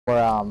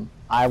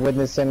I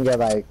witnessed him get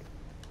like,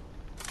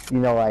 you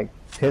know, like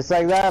pissed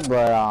like that.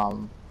 But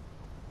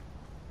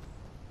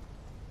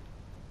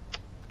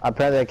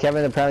apparently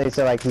Kevin apparently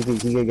said like he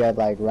could get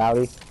like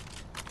rowdy.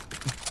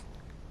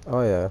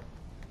 Oh yeah.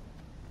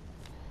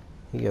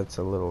 He gets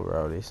a little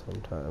rowdy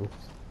sometimes.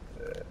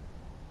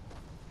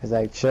 It's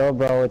like chill,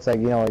 bro. It's like,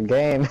 you know, a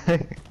game.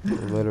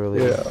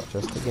 Literally, Yeah.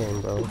 just a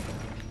game, bro.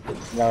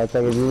 No, it's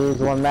like if you lose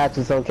one match,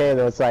 it's okay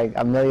though. It's like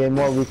a million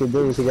more we could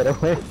do to get a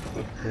win.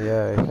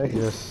 Yeah,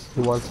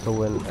 he wants to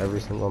win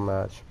every single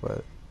match,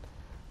 but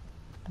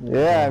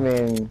Yeah, I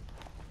mean,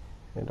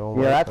 it don't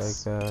you know, work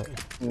that's like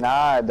that.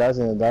 nah, it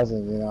doesn't. It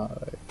doesn't. You know,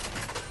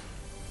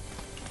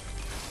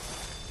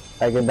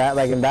 like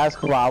in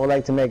basketball, I would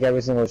like to make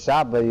every single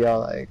shot, but yo,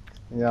 like,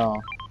 you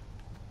know,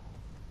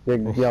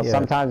 Yeah.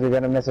 sometimes you're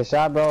gonna miss a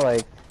shot, bro.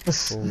 Like,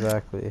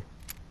 Exactly.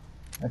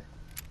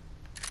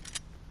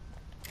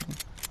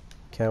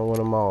 Can't win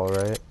them all,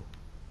 right?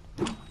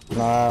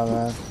 nah,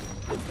 man.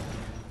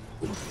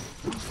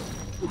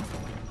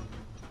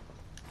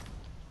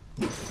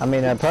 I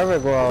mean, in a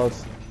perfect world,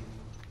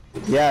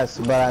 yes,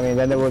 but I mean,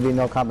 then there would be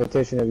no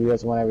competition if you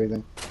just won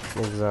everything.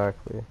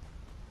 Exactly.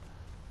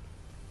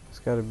 There's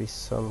got to be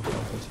some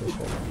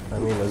competition. I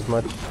mean,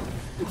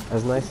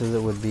 as nice as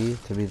it would be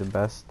to be the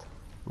best,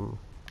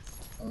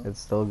 it's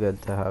still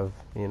good to have,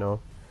 you know,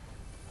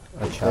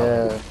 a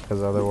challenge,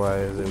 because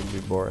otherwise it would be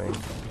boring.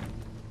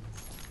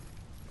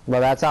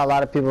 But that's how a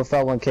lot of people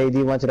felt when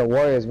KD went to the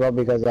Warriors, bro,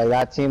 because like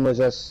that team was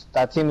just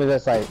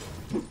like,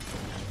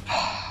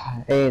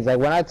 hey, it's like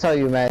when I tell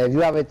you, man, if you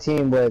have a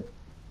team with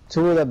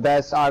two of the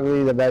best,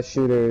 arguably the best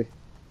shooter,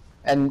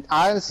 and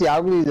honestly,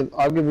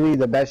 arguably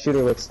the best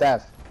shooter with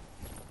Steph.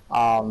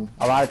 A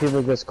lot of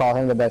people just call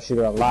him the best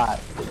shooter a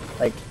lot,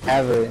 like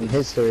ever in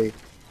history.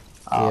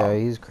 Yeah,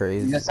 he's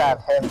crazy. You just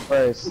have him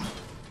first,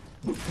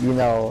 you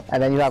know,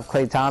 and then you have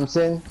Klay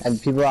Thompson, and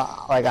people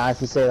like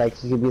honestly say like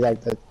he could be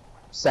like the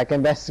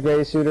second best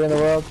greatest shooter in the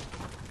world,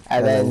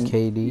 and then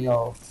KD. You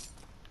know,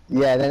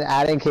 yeah, and then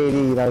adding KD,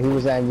 you know, he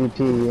was an MVP.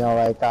 You know,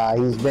 like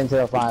he's been to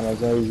the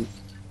finals. You know,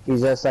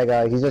 he's just like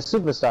he's a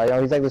superstar. You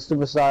know, he's like the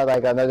superstar,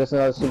 like just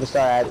another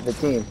superstar at the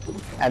team.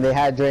 And they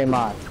had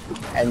Draymond,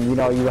 and you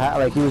know, you have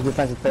like he was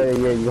defensive player of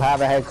the year. You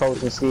have a head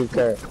coach in Steve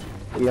Kerr.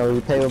 You know,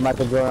 he played with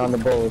Michael Jordan on the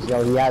Bulls. You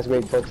know, he has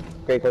great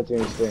coaching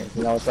experience.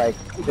 You know, it's like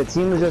the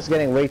team is just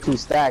getting way too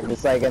stacked.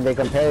 It's like, and they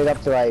compare it up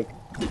to like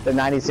the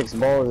 '96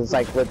 Bulls. It's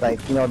like with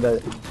like, you know,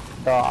 the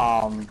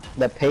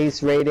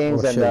pace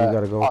ratings and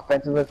the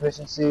offensive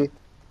efficiency.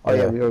 Oh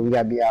yeah, we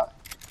gotta be out.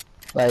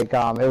 Like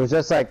it was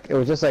just like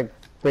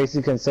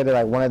basically considered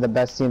like one of the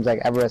best teams like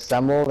ever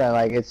assembled, and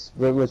like it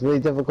was really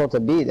difficult to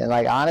beat. And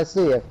like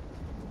honestly,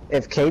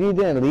 if KD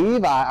didn't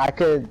leave, I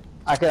could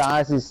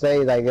honestly say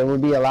like it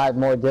would be a lot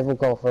more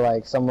difficult for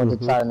like someone to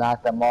try to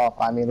knock them off.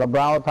 I mean,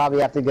 LeBron would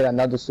probably have to get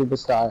another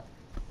superstar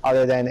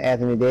other than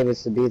Anthony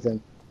Davis to beat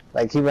him.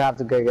 Like he would have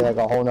to get like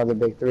a whole nother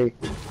big three,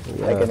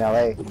 like in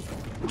LA.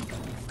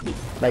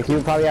 Like he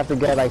would probably have to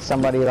get like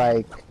somebody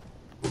like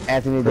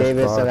Anthony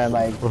Davis and then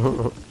like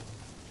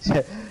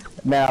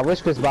man, I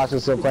wish Chris Bosh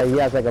would still play. He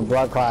has like a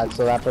blood clot,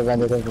 so that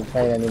prevented him from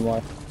playing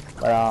anymore.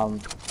 But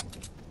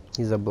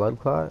he's a blood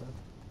clot?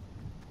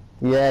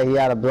 Yeah, he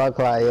had a blood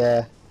clot,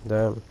 yeah.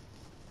 Damn.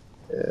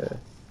 Yeah.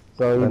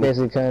 So he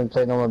basically couldn't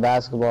play no more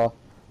basketball.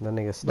 That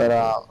nigga But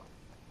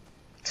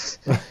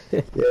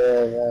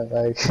yeah, man,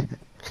 like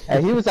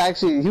and he was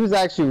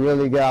actually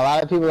really good. A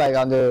lot of people like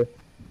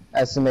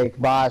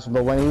underestimate Bosh,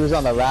 but when he was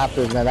on the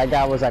Raptors, man, that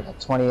guy was like a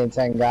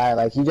 20-10 guy.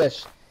 Like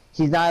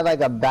he's not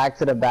like a back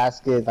to the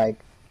basket like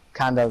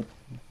kind of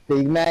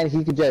big man.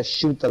 He could just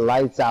shoot the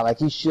lights out. Like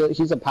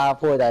he's a power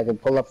forward that can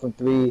pull up from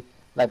three,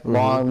 like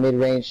long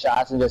mid-range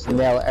shots and just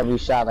nail every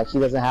shot. Like he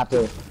doesn't have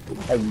to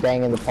like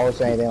bang in the post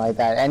or anything like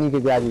that. And he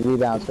could grab you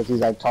rebounds because he's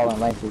like tall and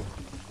lengthy.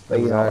 But,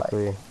 exactly.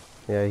 You know, like,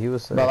 yeah, he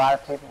was. But a lot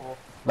of people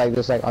like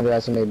just like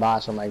underestimate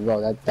Bosh. I'm like,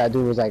 bro, that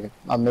dude was like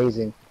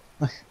amazing.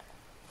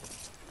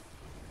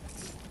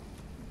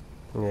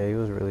 Yeah, he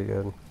was really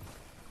good.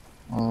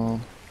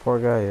 Poor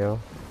guy, yo.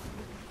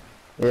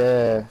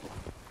 Yeah.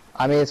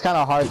 I mean, it's kind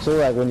of hard too,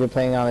 like when you're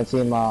playing on a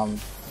team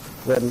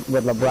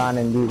with LeBron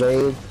and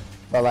D-Wade,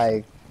 but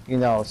like, you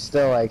know,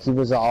 still like he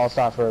was an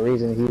all-star for a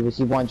reason.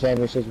 He won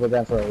championships with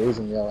them for a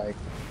reason. You know, like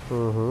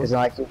it's not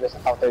like he was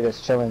out there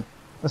just chilling.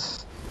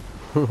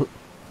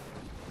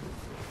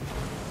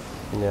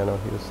 Yeah, no,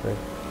 he was sick.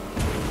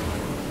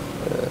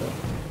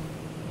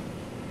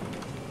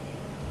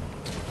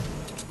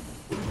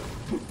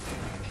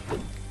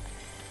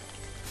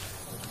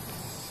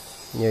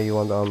 Yeah, you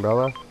want the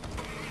umbrella?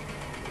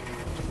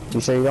 You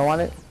sure you don't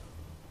want it?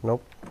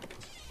 Nope.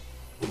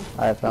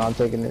 Alright, fam, I'm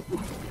taking it.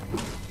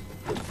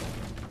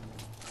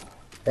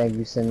 Thank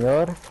you,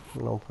 senor.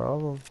 No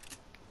problem.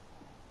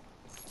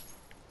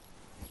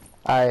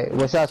 Alright,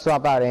 what should I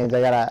swap out, Ains?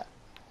 I got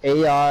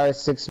a AR,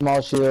 6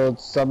 small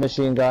shields,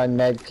 submachine gun,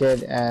 med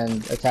kit,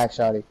 and attack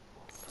shotty.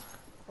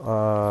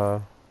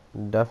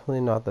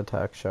 Definitely not the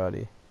tack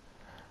shotty.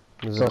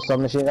 So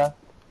submachine gun?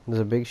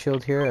 There's a big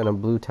shield here and a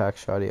blue tack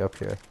shotty up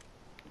here.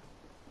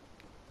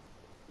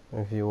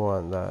 if you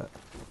want that.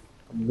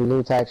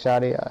 Blue tack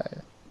shotty.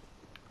 Alright.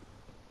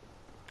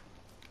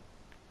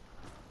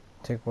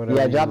 Take whatever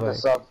Yeah, you drop the like.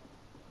 sub.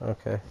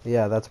 Okay.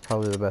 Yeah, that's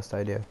probably the best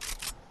idea.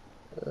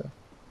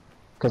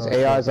 Cause Oh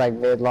AR shit. is like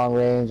mid long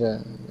range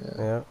and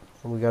yeah. Yeah.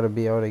 We gotta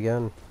be out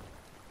again.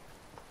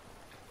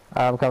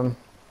 I'm coming.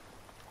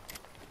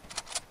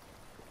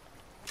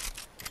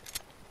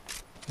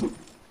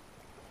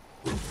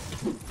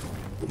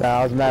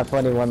 That was mad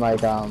funny when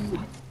like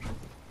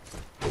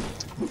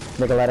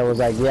Nicoletta was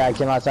like, yeah, I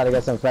came outside to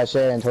get some fresh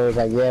air, and Tori was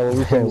like, yeah, well,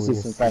 we came to We see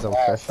can some see fresh some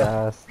ass. fresh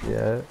ass.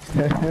 Yeah.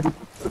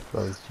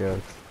 Those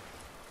jokes.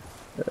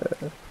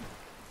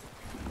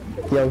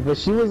 Yo, but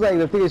she was like,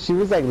 the thing is, she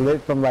was like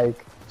lit from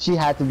like, she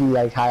had to be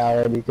like high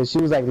already, because she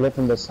was like lit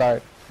from the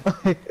start.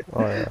 Oh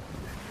yeah.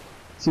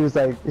 She's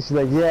like,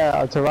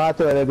 yeah,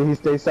 Toronto, and then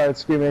they started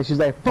screaming, and she's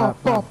like,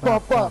 pop, pop,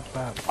 pop, pop.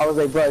 I was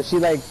like, bro, is she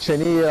like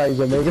Trini or like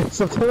Jamaican or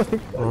something like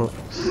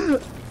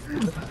that?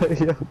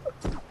 Yeah.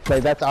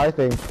 Like, that's our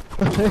thing.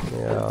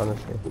 Yeah,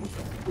 honestly.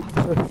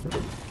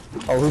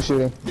 Oh, who's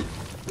shooting?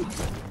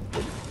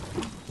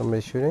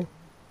 Somebody shooting?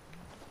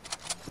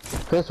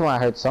 This one I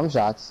heard some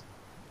shots.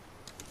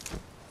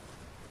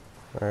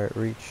 Alright,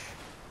 reach.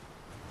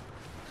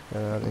 Let's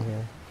get out of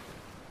here.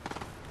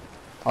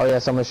 Oh yeah,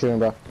 someone's shooting,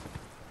 bro.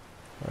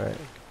 Alright.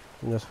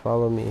 Just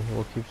follow me.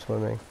 We'll keep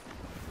swimming.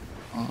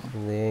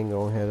 They ain't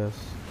gonna hit us.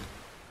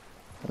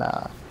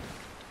 Nah.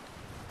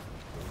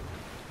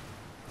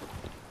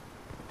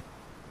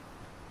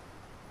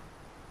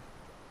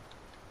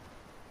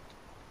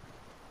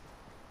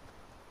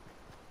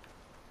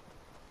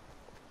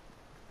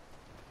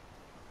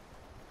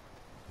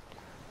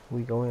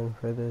 We go in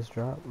for this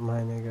drop,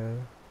 my nigga.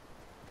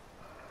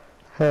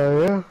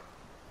 Hell yeah.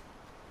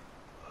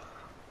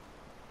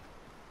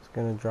 It's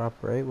gonna drop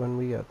right when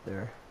we get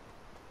there.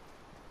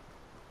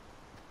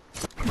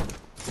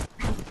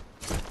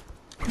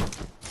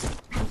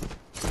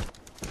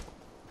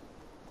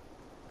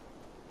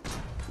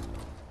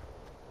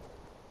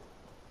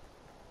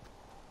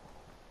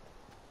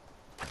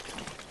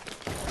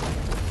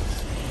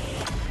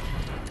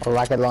 A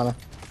rocket launcher.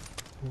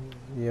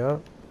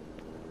 Yup.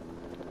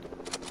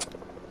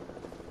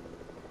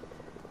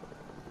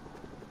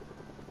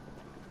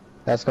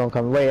 That's gonna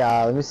come. Wait,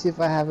 let me see if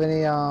I have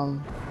any,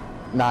 No,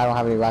 I don't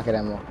have any rocket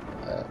ammo.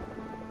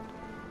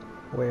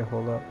 Wait,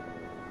 hold up.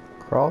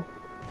 Crawl?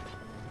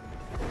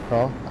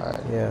 Oh,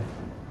 alright. Yeah.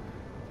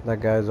 That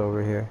guy's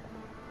over here.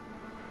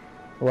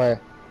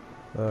 Where?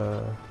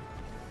 The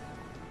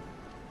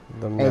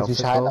Hey, you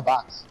should hide in the Meowsicle.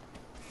 box.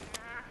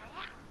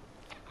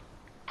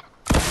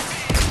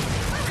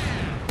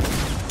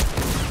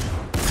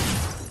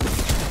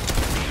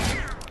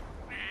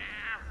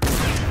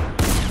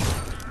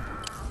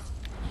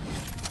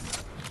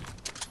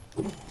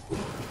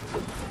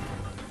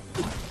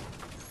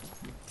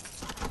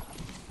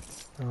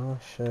 Oh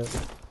shit.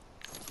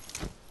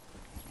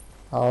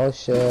 Oh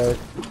shit.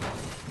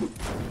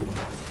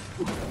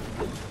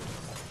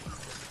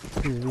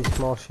 These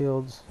small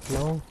shields.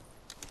 No?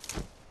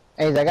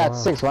 Hey, I got Wow.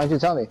 6. Why don't you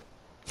tell me?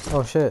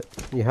 Oh shit.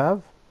 You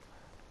have?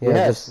 Yeah,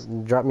 Yes.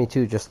 just drop me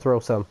 2. Just throw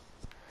some.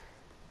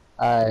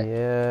 Alright.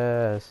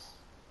 Yes.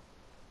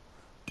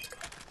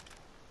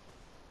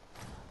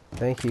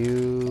 Thank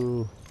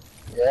you.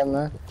 Yeah,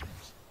 man.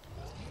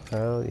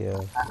 Hell yeah.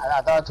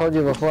 I thought I told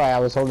you before I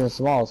was holding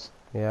smalls.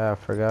 Yeah, I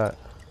forgot.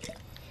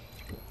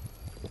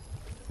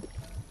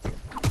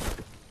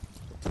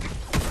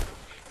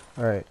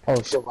 Alright,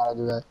 Oh shit, why'd I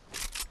do that?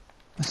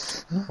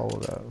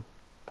 hold up.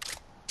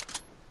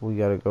 We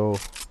gotta go.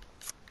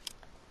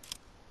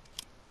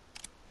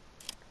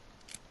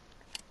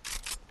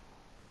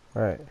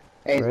 Alright.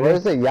 Hey, Ready? what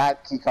does the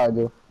yacht key card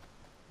do?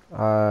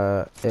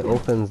 It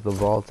opens the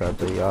vault at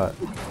the yacht.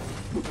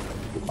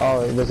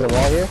 Oh, there's a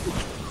wall here?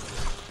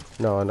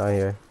 No, not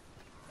here.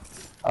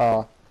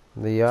 Oh.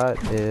 The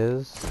yacht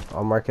is...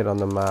 I'll mark it on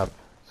the map.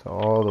 So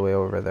all the way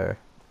over there.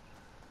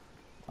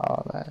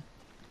 Oh, man.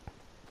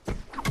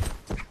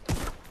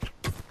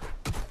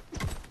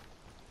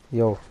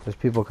 Yo, there's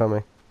people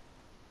coming.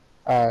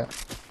 Alright.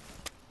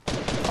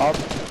 Up.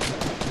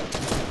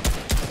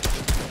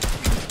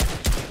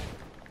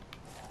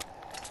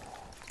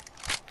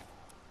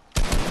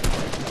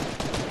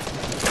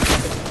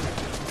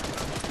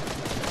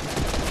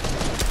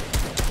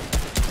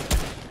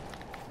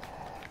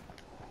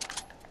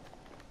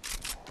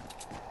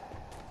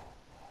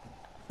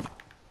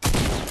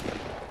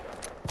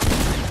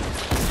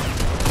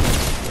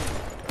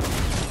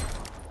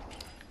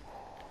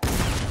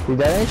 You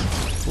dead?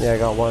 Yeah, I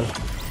got one.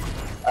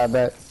 I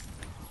bet.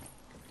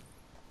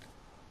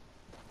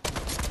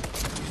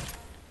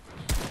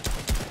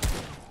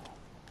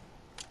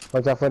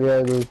 Watch out for the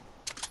other dude.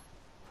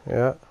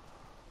 Yeah.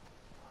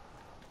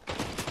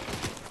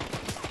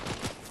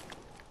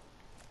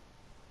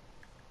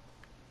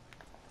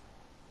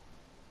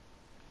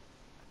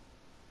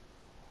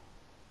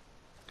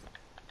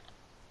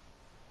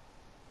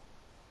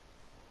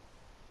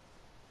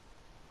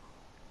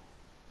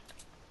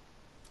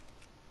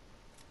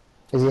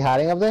 Is he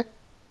hiding up there?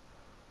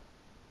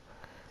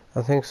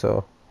 I think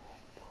so.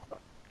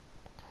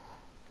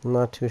 I'm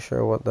not too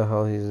sure what the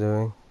hell he's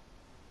doing.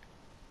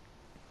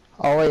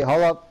 Oh wait,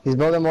 hold up. He's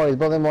building more. He's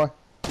building more.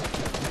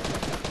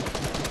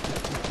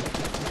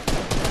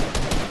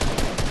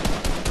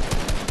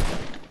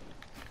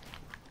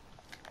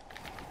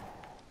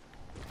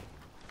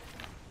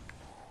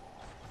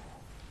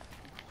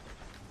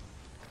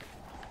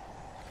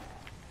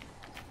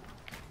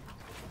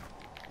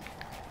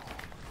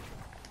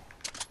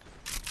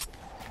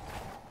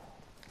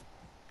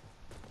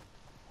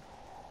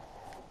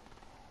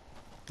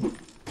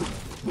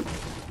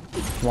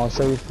 Come on,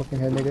 show your fucking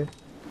head, nigga.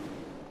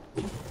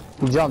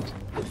 He jumped.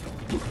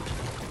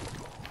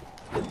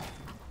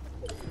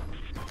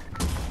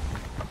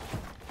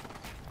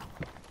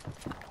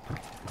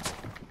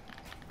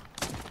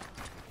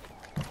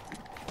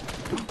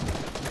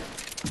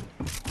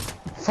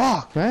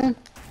 Fuck, man.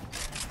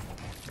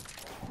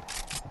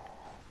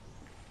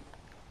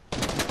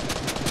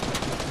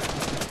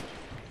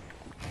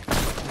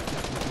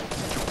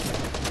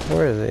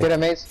 Where is he? Get him,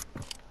 mates.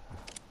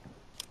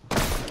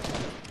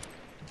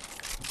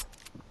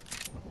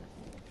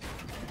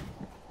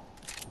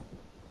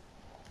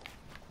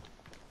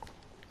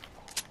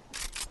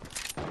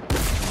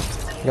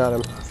 Got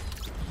him.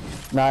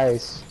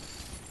 Nice.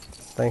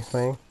 Thanks,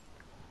 man.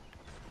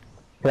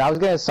 Yeah, I was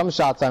getting some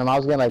shots on him. I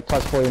was getting like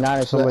plus 49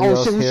 or something. Somebody Oh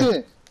else shit, he's here.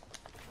 shooting.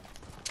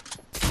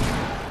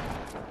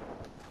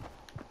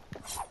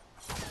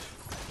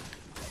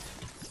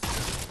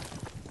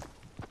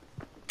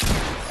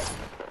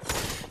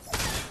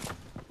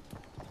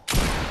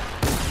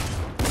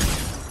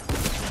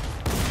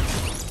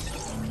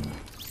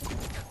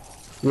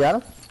 You got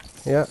him?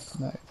 Yeah.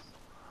 Nice.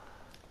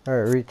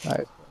 Alright, reach.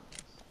 Nice.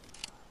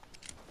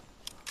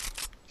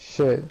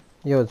 Shit.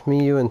 Yo, it's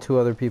me, you, and 2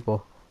 other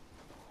people.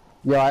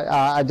 Yo,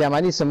 damn, I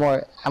need some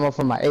more ammo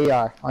for my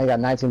AR. I only got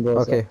 19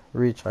 bullets. Okay,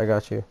 reach. I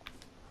got you.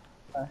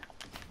 Okay.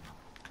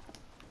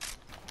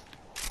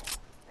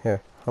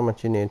 Here, how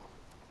much you need?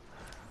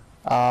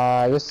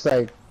 Just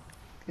like,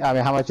 I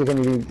mean, how much you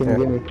can you give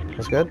me?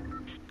 That's good?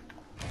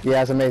 Yeah,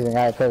 that's amazing.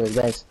 Alright, perfect.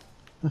 Thanks.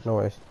 No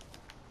worries.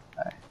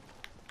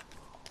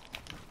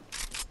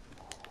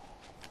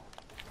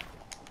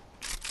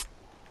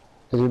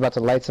 Cause we about to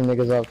light some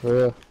niggas up for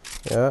real.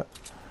 Yeah.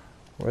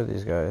 Where are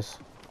these guys?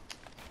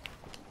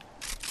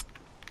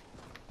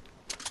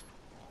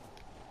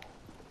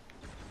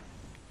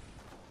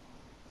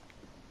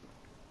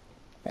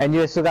 And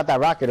you still got that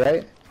rocket,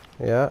 right?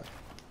 Yeah.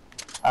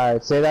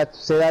 Alright, say that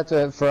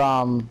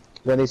for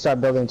when they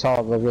start building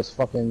tall, we'll just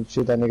fucking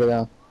shoot that nigga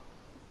down.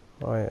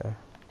 Oh yeah.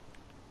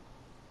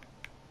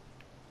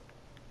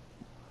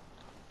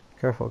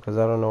 Careful, cause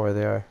I don't know where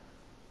they are.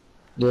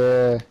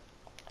 Yeah.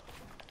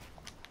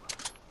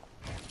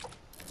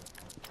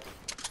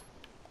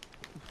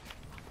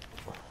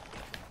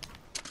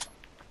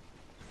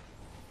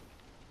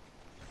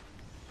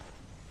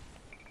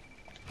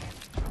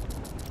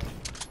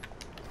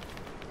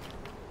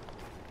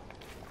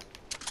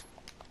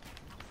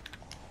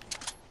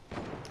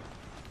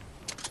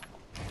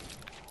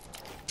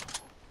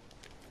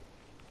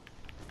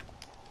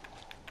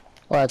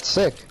 Oh, that's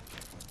sick.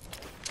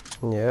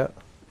 Yeah.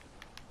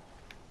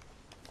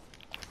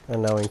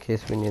 And now in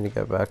case we need to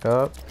get back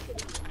up.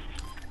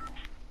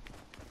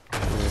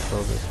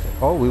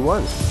 Oh, we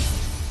won.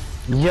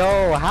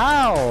 Yo,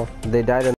 how? They died in